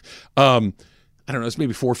Bob. I don't know, it's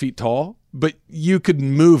maybe 4 feet tall, but you could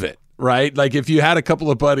move it, right? Like if you had a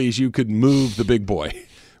couple of buddies, you could move the Big Boy.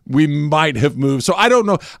 We might have moved. So I don't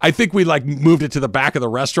know. I think we moved it to the back of the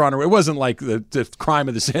restaurant, or it wasn't like the crime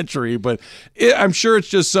of the century, but I'm sure it's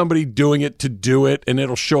just somebody doing it to do it, and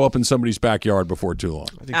it'll show up in somebody's backyard before too long.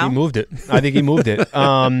 I think he moved it.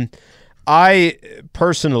 I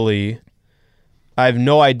personally, I have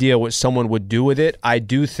no idea what someone would do with it. I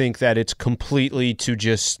do think that it's completely to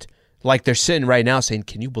just, like they're sitting right now saying,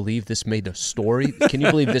 can you believe this made a story? Can you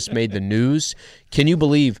believe this made the news? Can you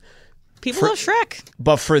believe... People love Shrek.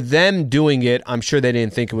 But for them doing it, I'm sure they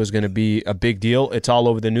didn't think it was going to be a big deal. It's all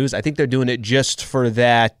over the news. I think they're doing it just for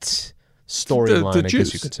that storyline, I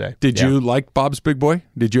guess you could say. Did you like Bob's Big Boy?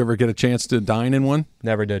 Did you ever get a chance to dine in one?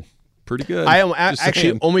 Never did. Pretty good. I Just actually,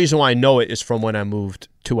 saying. only reason why I know it is from when I moved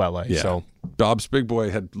to LA. Yeah. So Bob's Big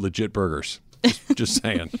Boy had legit burgers. Just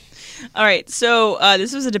saying. All right. So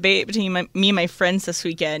this was a debate between me and my friends this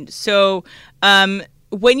weekend. So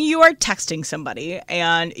when you are texting somebody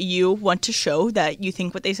and you want to show that you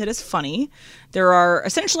think what they said is funny, there are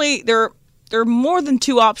essentially there are more than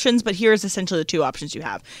two options, but here's essentially the two options you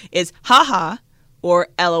have is haha or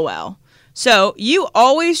LOL. So you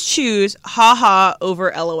always choose haha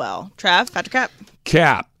over LOL. Trav, Patrick Cap?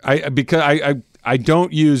 Cap. I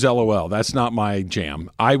don't use LOL. That's not my jam.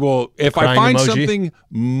 I will if Crying I find emoji. something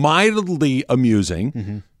mildly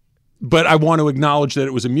amusing, but I want to acknowledge that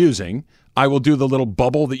it was amusing, I will do the little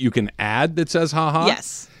bubble that you can add that says haha.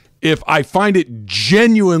 Yes. If I find it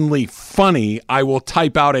genuinely funny, I will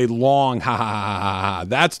type out a long ha ha ha ha ha.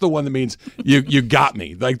 That's the one that means you got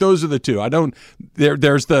me. Like those are the two. I don't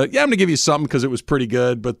there's the I'm gonna give you something because it was pretty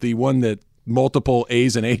good, but the one that multiple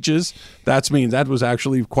A's and H's, that means that was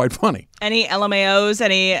actually quite funny. Any LMAOs,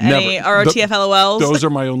 any Never. ROTF LOLs? Those are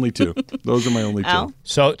my only two. Al?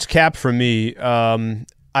 So it's Cap for me. I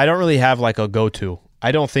don't really have like a go-to.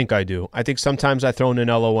 I don't think I do. I think sometimes I throw in an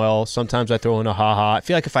LOL. Sometimes I throw in a haha. I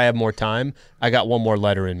feel like if I have more time, I got one more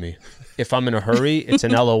letter in me. If I'm in a hurry, it's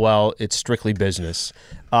an LOL. It's strictly business.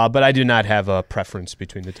 But I do not have a preference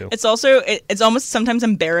between the two. It's also, it's almost sometimes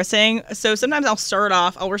embarrassing. So sometimes I'll start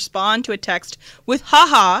off, I'll respond to a text with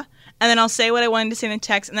haha, and then I'll say what I wanted to say in the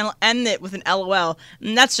text, and then I'll end it with an LOL,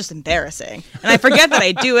 and that's just embarrassing. And I forget that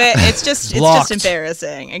I do it. It's just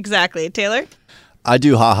embarrassing. Exactly. Taylor? I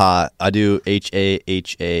do haha. I do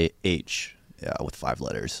HAHAH. Yeah, with 5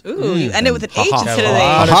 letters. Ooh, you end it with an H instead of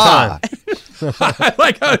Ha the ha. I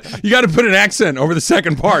like how you got to put an accent over the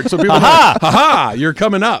second part so people know, ha, you're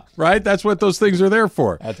coming up, right? That's what those things are there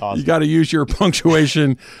for. That's awesome. You got to use your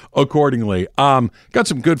punctuation accordingly. Got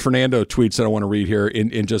some good Fernando tweets that I want to read here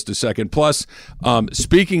in just a second. Plus,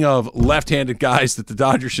 speaking of left-handed guys that the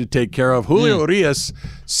Dodgers should take care of, Julio Urias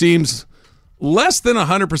seems less than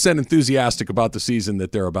 100% enthusiastic about the season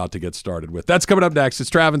that they're about to get started with. That's coming up next.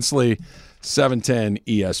 It's Travis Lee, 710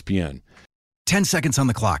 ESPN. 10 seconds on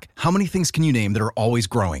the clock. How many things can you name that are always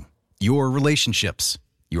growing? Your relationships,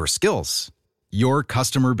 your skills, your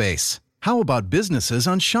customer base. How about businesses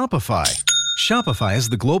on Shopify? Shopify is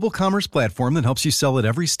the global commerce platform that helps you sell at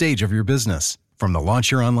every stage of your business. From the launch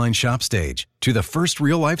your online shop stage to the first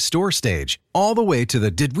real-life store stage, all the way to the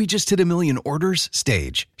did we just hit a million orders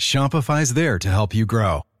stage, Shopify's there to help you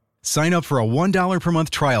grow. Sign up for a $1 per month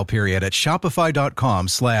trial period at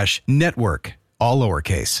shopify.com/network, all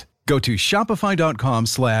lowercase. Go to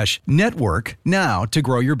shopify.com/network now to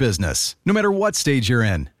grow your business, no matter what stage you're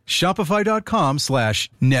in.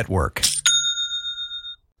 Shopify.com/network.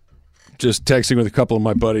 Just texting with a couple of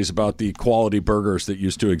my buddies about the quality burgers that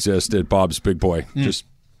used to exist at Bob's Big Boy. Just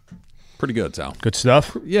pretty good, Sal. Good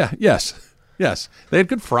stuff. Yeah, yes. They had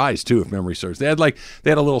good fries too, if memory serves. They had a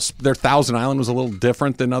little, their Thousand Island was a little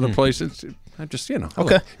different than other places. I just,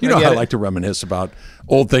 Okay. I like to reminisce about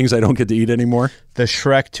old things I don't get to eat anymore. The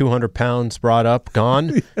Shrek 200 pounds brought up,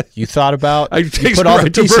 gone. You thought about, I you take put all the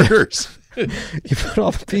right to pieces. burgers. You put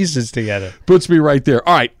all the pieces together. Puts me right there.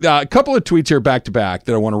 All right, a couple of tweets here back to back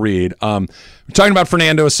that I want to read. We're talking about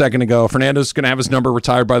Fernando a second ago. Fernando's going to have his number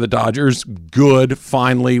retired by the Dodgers. Good,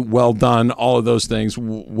 finally, well done. All of those things,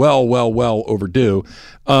 well overdue.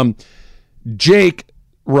 Jake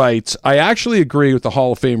writes, I actually agree with the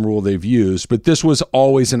Hall of Fame rule they've used, but this was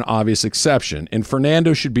always an obvious exception, and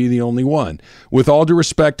Fernando should be the only one. With all due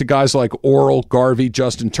respect to guys like Orel, Garvey,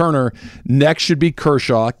 Justin Turner, next should be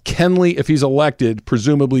Kershaw, Kenley if he's elected,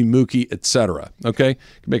 presumably Mookie, etc. Okay?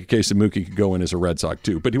 You can make a case that Mookie could go in as a Red Sox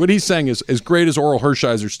too. But what he's saying is, as great as Orel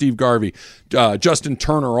Hershiser, Steve Garvey, Justin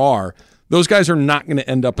Turner are, those guys are not going to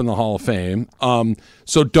end up in the Hall of Fame,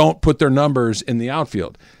 so don't put their numbers in the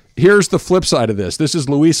outfield. Here's the flip side of this. This is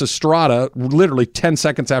Luis Estrada, literally 10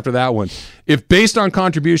 seconds after that one. If based on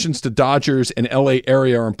contributions to Dodgers and LA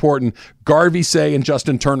area are important, Garvey, Say, and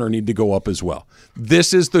Justin Turner need to go up as well.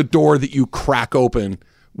 This is the door that you crack open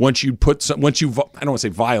once you I don't want to say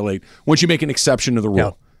violate, once you make an exception to the rule.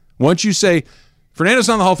 Yeah. Once you say, Fernando's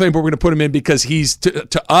not in the Hall of Fame, but we're going to put him in because he's,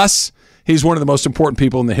 to us, he's one of the most important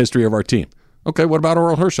people in the history of our team. Okay, what about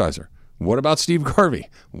Orel Hershiser? What about Steve Garvey?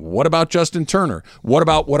 What about Justin Turner? What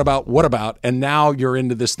about? And now you're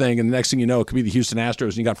into this thing, and the next thing you know, it could be the Houston Astros,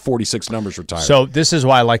 and you got 46 numbers retired. So this is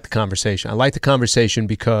why I like the conversation. I like the conversation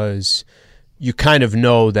because you kind of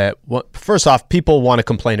know that, first off, people want to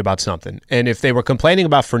complain about something. And if they were complaining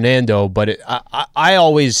about Fernando, but I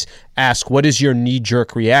always ask, what is your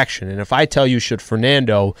knee-jerk reaction? And if I tell you, should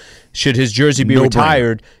his jersey be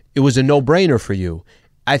retired, it was a no-brainer for you.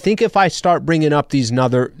 I think if I start bringing up these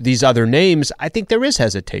other names, I think there is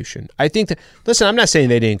hesitation. I think that, listen, I'm not saying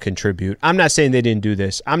they didn't contribute. I'm not saying they didn't do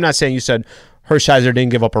this. I'm not saying you said Hershiser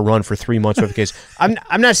didn't give up a run for 3 months worth of case.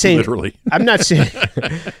 I'm not saying literally. I'm not saying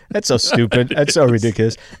that's so stupid. That's so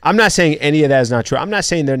ridiculous. I'm not saying any of that is not true. I'm not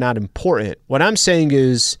saying they're not important. What I'm saying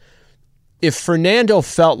is, if Fernando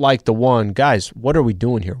felt like the one, guys, what are we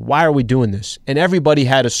doing here? Why are we doing this? And everybody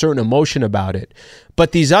had a certain emotion about it.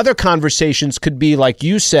 But these other conversations could be, like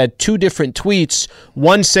you said, 2 different tweets,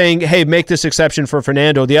 one saying, hey, make this exception for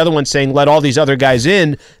Fernando, the other one saying, let all these other guys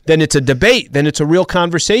in, then it's a debate, then it's a real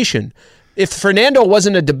conversation. If Fernando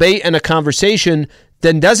wasn't a debate and a conversation,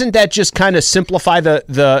 then doesn't that just kind of simplify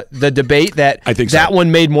the debate that I think that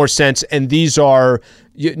one made more sense, and these are...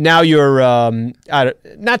 Now you're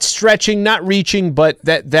not stretching, not reaching, but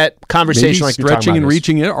that conversation, maybe like you're stretching talking about, and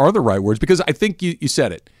reaching are the right words, because I think you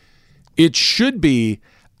said it. It should be.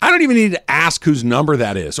 I don't even need to ask whose number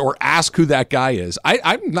that is or ask who that guy is.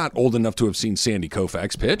 I'm not old enough to have seen Sandy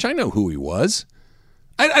Koufax pitch. I know who he was.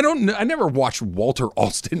 I never watched Walter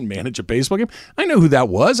Alston manage a baseball game. I know who that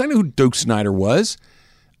was. I know who Duke Snider was.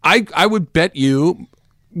 I would bet you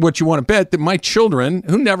what you want to bet, that my children,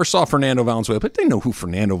 who never saw Fernando Valenzuela, but they know who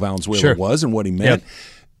Fernando Valenzuela was and what he meant.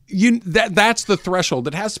 Yep. That's the threshold.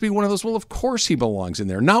 It has to be one of those, well, of course he belongs in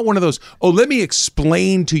there. Not one of those, let me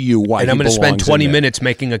explain to you why he belongs in there. And I'm going to spend 20 minutes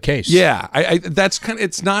making a case. Yeah. That's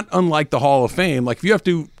it's not unlike the Hall of Fame. Like, if you have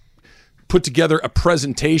to put together a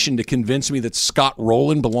presentation to convince me that Scott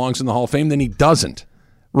Rowland belongs in the Hall of Fame, then he doesn't.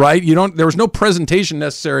 Right? There was no presentation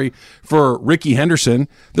necessary for Ricky Henderson.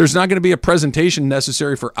 There's not going to be a presentation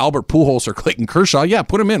necessary for Albert Pujols or Clayton Kershaw. Yeah,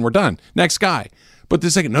 put him in. We're done. Next guy. But the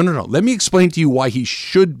second, no. Let me explain to you why he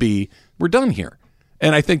should be. We're done here.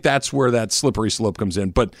 And I think that's where that slippery slope comes in.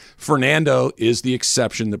 But Fernando is the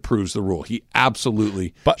exception that proves the rule. He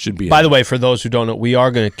absolutely should be in. By the way, for those who don't know, we are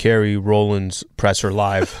going to carry Roland's presser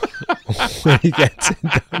live when he gets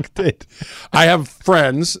inducted. I have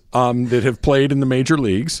friends that have played in the major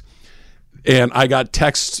leagues, and I got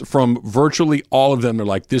texts from virtually all of them. They're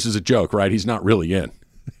like, this is a joke, right? He's not really in.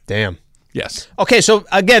 Damn. Yes. Okay, so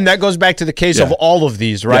again, that goes back to the case of all of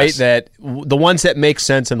these, right? Yes. That the ones that make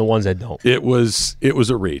sense and the ones that don't. It was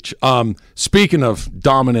a reach. Speaking of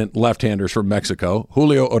dominant left-handers from Mexico,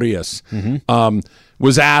 Julio Urias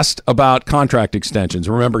was asked about contract extensions.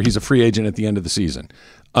 Remember, he's a free agent at the end of the season.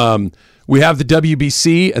 We have the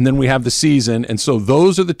WBC, and then we have the season, and so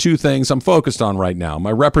those are the 2 things I'm focused on right now.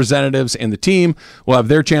 My representatives and the team will have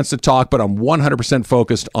their chance to talk, but I'm 100%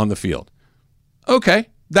 focused on the field. Okay.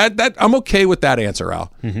 That I'm okay with that answer,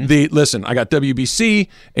 Al. Listen, I got WBC,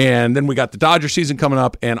 and then we got the Dodger season coming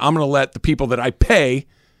up, and I'm going to let the people that I pay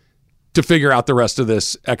to figure out the rest of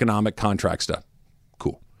this economic contract stuff.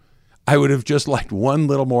 Cool. I would have just liked one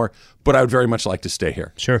little more, but I would very much like to stay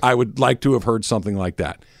here. Sure. I would like to have heard something like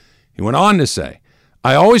that. He went on to say,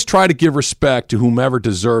 I always try to give respect to whomever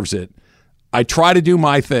deserves it. I try to do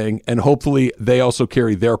my thing, and hopefully they also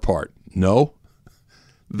carry their part. No,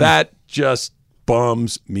 that just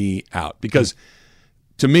bums me out, because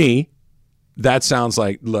to me that sounds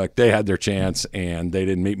like, look, they had their chance and they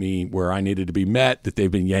didn't meet me where I needed to be met, that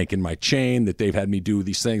they've been yanking my chain, that they've had me do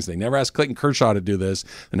these things. They never asked Clayton Kershaw to do this.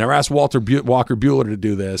 They never asked Walker Buehler to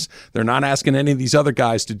do this. They're not asking any of these other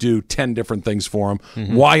guys to do 10 different things for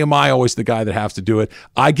them. Why am I always the guy that has to do it?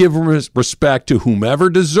 I give respect to whomever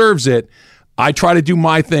deserves it. I try to do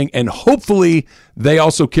my thing, and hopefully they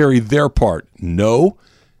also carry their part. No,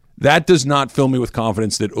 that does not fill me with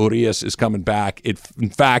confidence that Urias is coming back. In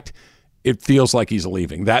fact, it feels like he's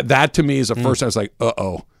leaving. That to me is the first I was like,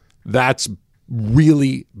 that's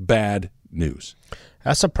really bad news.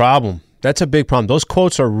 That's a problem. That's a big problem. Those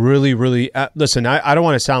quotes are really, really listen, I don't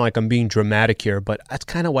want to sound like I'm being dramatic here, but that's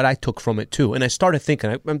kind of what I took from it too. And I started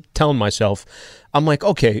thinking, I'm telling myself, I'm like,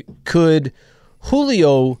 okay, could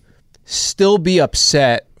Julio still be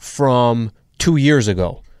upset from 2 years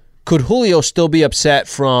ago? Could Julio still be upset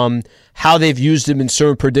from how they've used him in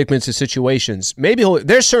certain predicaments and situations? Maybe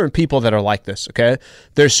there's certain people that are like this, okay?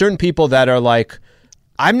 There's certain people that are like,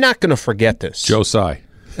 I'm not going to forget this. Joe Tsai.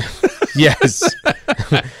 Yes.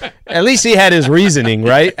 At least he had his reasoning,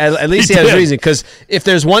 right? At least he had his reasoning. Because if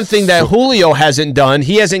there's one thing that Julio hasn't done,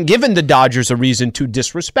 he hasn't given the Dodgers a reason to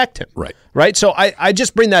disrespect him. Right? So I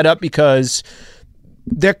just bring that up because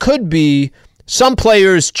there could be some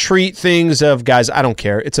players treat things of, guys, I don't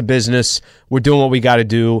care. It's a business. We're doing what we got to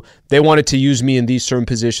do. They wanted to use me in these certain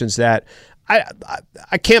positions that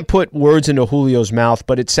I can't put words into Julio's mouth,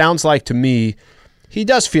 but it sounds like to me he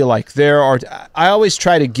does feel like there are – I always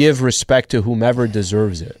try to give respect to whomever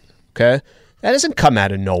deserves it, okay? That doesn't come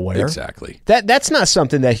out of nowhere. Exactly. That's not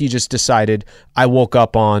something that he just decided. I woke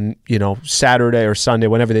up on Saturday or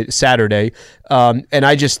Sunday, Saturday, and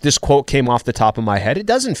this quote came off the top of my head. It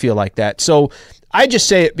doesn't feel like that. So I just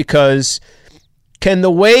say it because can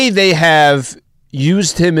the way they have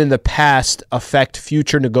used him in the past affect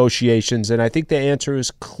future negotiations? And I think the answer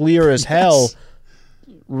is clear as hell.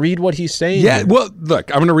 Read what he's saying. Yeah, well, look,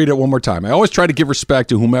 I'm going to read it one more time. I always try to give respect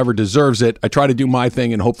to whomever deserves it. I try to do my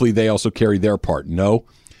thing, and hopefully they also carry their part. No.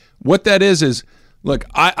 What that is, look,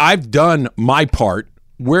 I've done my part.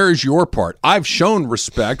 Where is your part? I've shown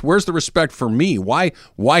respect. Where's the respect for me? Why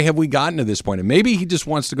have we gotten to this point? And maybe he just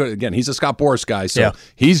wants to go. Again, he's a Scott Boras guy, so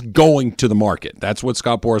he's going to the market. That's what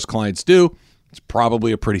Scott Boras clients do. It's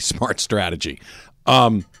probably a pretty smart strategy.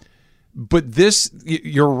 But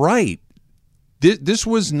you're right. This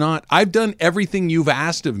was not. I've done everything you've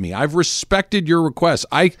asked of me. I've respected your requests.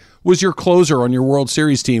 I was your closer on your World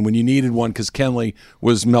Series team when you needed one because Kenley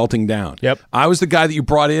was melting down. Yep. I was the guy that you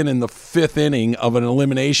brought in the 5th inning of an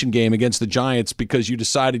elimination game against the Giants because you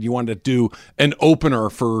decided you wanted to do an opener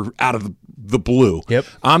for out of the blue. Yep.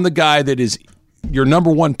 I'm the guy that is your number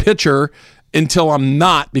one pitcher until I'm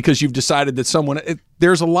not because you've decided that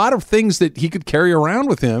there's a lot of things that he could carry around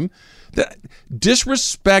with him. That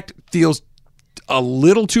disrespect feels a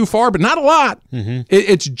little too far, but not a lot. Mm-hmm.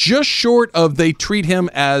 It's just short of they treat him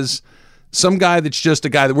as some guy that's just a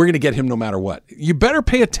guy that we're going to get him no matter what. You better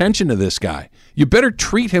pay attention to this guy. You better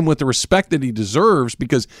treat him with the respect that he deserves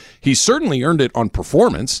because he certainly earned it on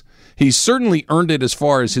performance. He's certainly earned it as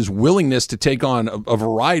far as his willingness to take on a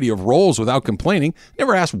variety of roles without complaining.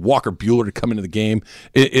 Never asked Walker Buehler to come into the game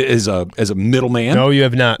as a middleman. No, you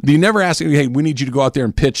have not. You never asked him, hey, we need you to go out there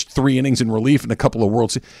and pitch 3 innings in relief and a couple of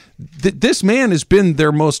World Series. This man has been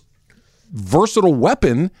their most versatile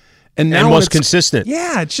weapon. And now most consistent.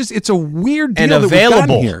 Yeah, it's a weird deal and that available. we've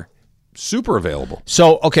gotten here. Super available.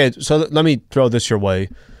 So let me throw this your way.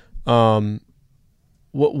 What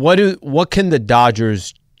can the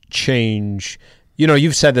Dodgers change?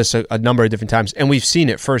 You've said this a number of different times, and we've seen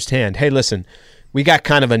it firsthand. Hey, listen, we got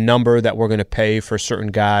kind of a number that we're going to pay for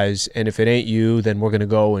certain guys, and if it ain't you, then we're going to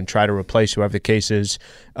go and try to replace whoever the case is.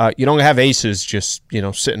 You don't have aces just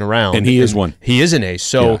sitting around, and he is one. He is an ace.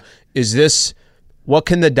 So is this? What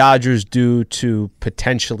can the Dodgers do to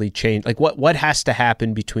potentially change? Like what has to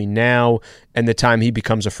happen between now and the time he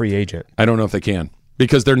becomes a free agent? I don't know if they can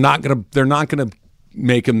because they're not going to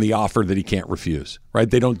make him the offer that he can't refuse, right?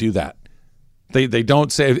 They don't do that. They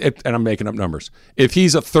don't say, and I'm making up numbers. If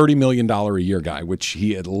he's a $30 million a year guy, which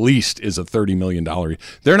he at least is a $30 million a year,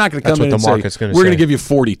 they're not going to come in and say, we're going to give you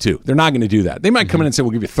 42. They're not going to do that. They might come in and say,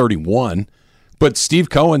 we'll give you 31. But Steve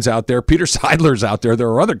Cohen's out there. Peter Seidler's out there. There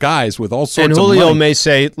are other guys with all sorts of money. And Julio may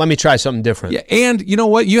say, let me try something different. Yeah, and you know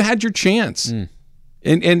what? You had your chance.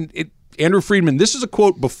 Andrew Friedman, this is a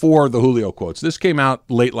quote before the Julio quotes. This came out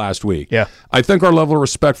late last week. Yeah. I think our level of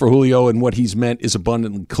respect for Julio and what he's meant is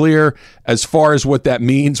abundantly clear. As far as what that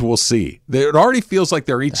means, we'll see. It already feels like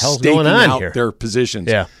they're each staking out their positions.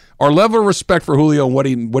 Yeah. Our level of respect for Julio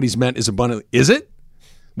and what he's meant is abundantly. Is it?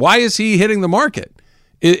 Why is he hitting the market?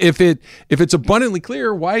 If it's abundantly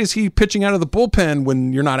clear, why is he pitching out of the bullpen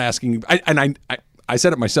when you're not asking? I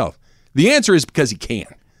said it myself. The answer is because he can.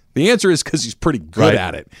 The answer is because he's pretty good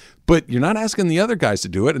at it. But you're not asking the other guys to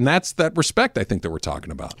do it, and that's that respect I think that we're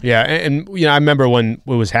talking about. Yeah, and I remember when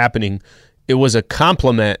it was happening, it was a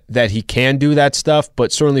compliment that he can do that stuff,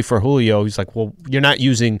 but certainly for Julio, he's like, well, you're not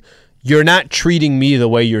treating me the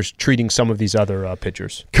way you're treating some of these other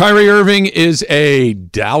pitchers. Kyrie Irving is a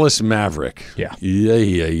Dallas Maverick.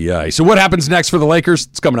 Yeah. So what happens next for the Lakers?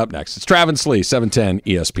 It's coming up next. It's Travis Lee, 710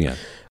 ESPN.